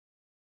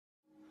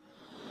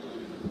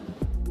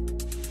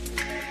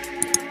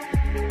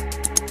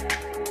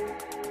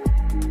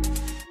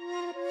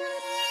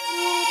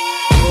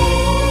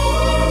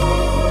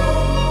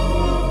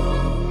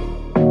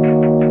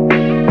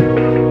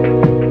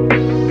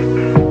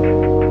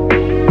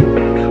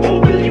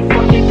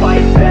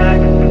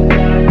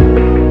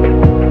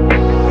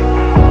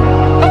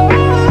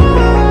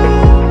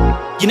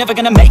never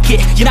gonna make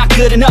it, you're not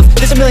good enough.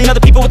 There's a million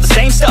other people with the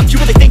same stuff.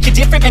 You really think you're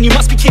different? Man, you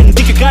must be kidding.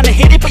 Think you're gonna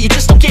hit it, but you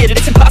just don't get it.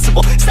 It's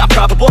impossible, it's not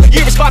probable,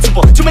 you're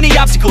irresponsible. Too many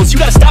obstacles,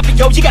 you gotta stop it,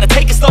 yo. You gotta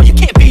take it slow, you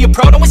can't be a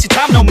pro, don't waste your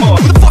time no more.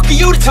 Who the fuck are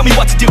you to tell me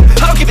what to do?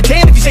 I don't give a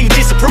damn if you say you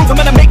disapprove.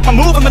 I'm gonna make my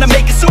move, I'm gonna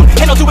make it soon.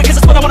 And I'll do it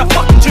cause it's what I wanna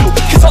fucking do.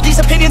 Cause all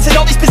these opinions and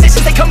all these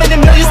positions, they come in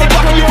millions. They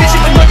block your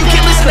vision, but no, you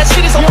can't listen. That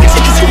shit is all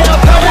fiction, cause you want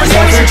the power. You're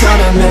never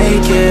gonna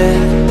make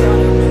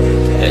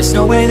it. There's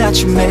no way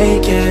that you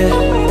make it.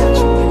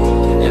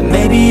 And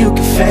maybe you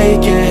can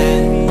fake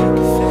it,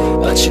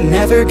 but you're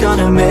never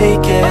gonna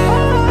make it.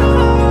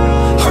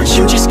 Aren't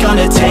you just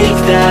gonna take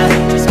that?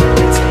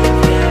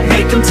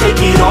 Make them take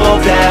it all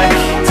back.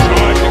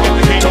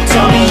 Don't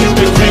tell me you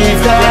believe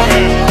that.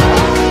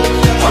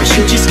 Aren't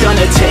you just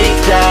gonna take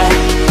that?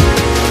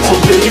 Or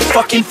will you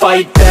fucking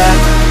fight back?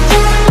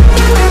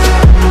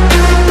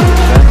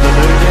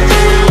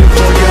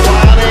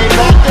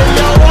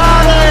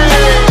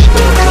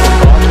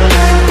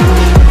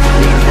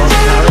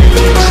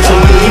 Or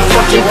will you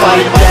fucking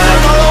fight back?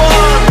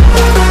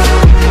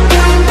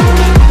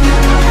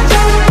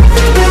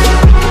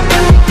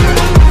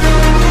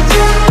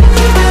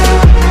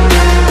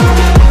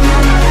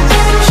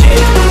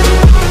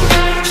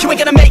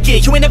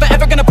 You ain't never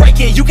ever gonna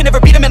break it. You can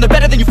never beat them and they're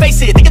better than you face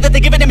it. Thinking that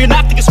they give a damn, you're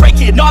not thinking straight,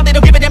 kid. No, they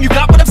don't give a damn, you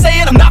got what I'm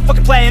saying? I'm not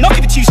fucking playing, I'll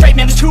give it to you straight,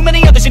 man. There's too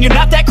many others and you're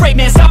not that great,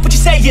 man. Stop what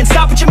you're saying,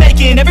 stop what you're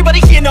making. Everybody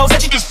here knows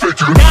that you just fake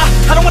it.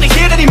 Nah, I don't wanna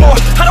hear it anymore,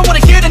 I don't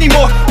wanna hear it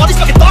anymore. All these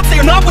fucking thoughts, they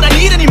are not what I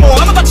need anymore.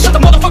 I'm about to shut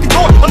the motherfucking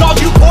door on all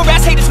you poor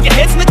ass haters with your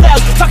heads in the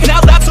clouds. Talking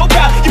out loud so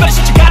proud, you better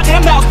shut your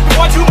goddamn mouth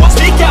before I do more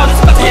speak out. It's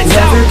about to get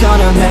south. You're never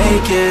gonna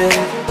make it.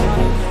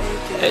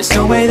 There's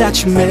no way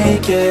that you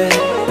make it.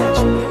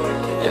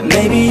 And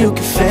maybe you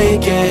can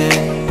fake it,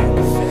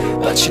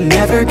 but you're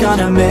never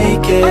gonna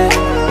make it.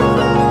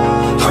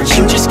 Aren't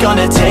you just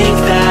gonna take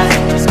that?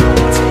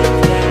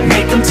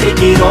 Make them take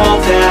it all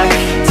back.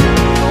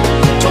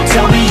 Don't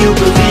tell me you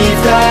believe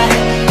that.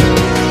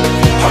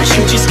 Aren't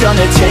you just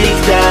gonna take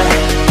that?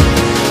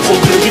 Or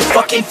will you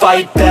fucking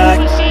fight back?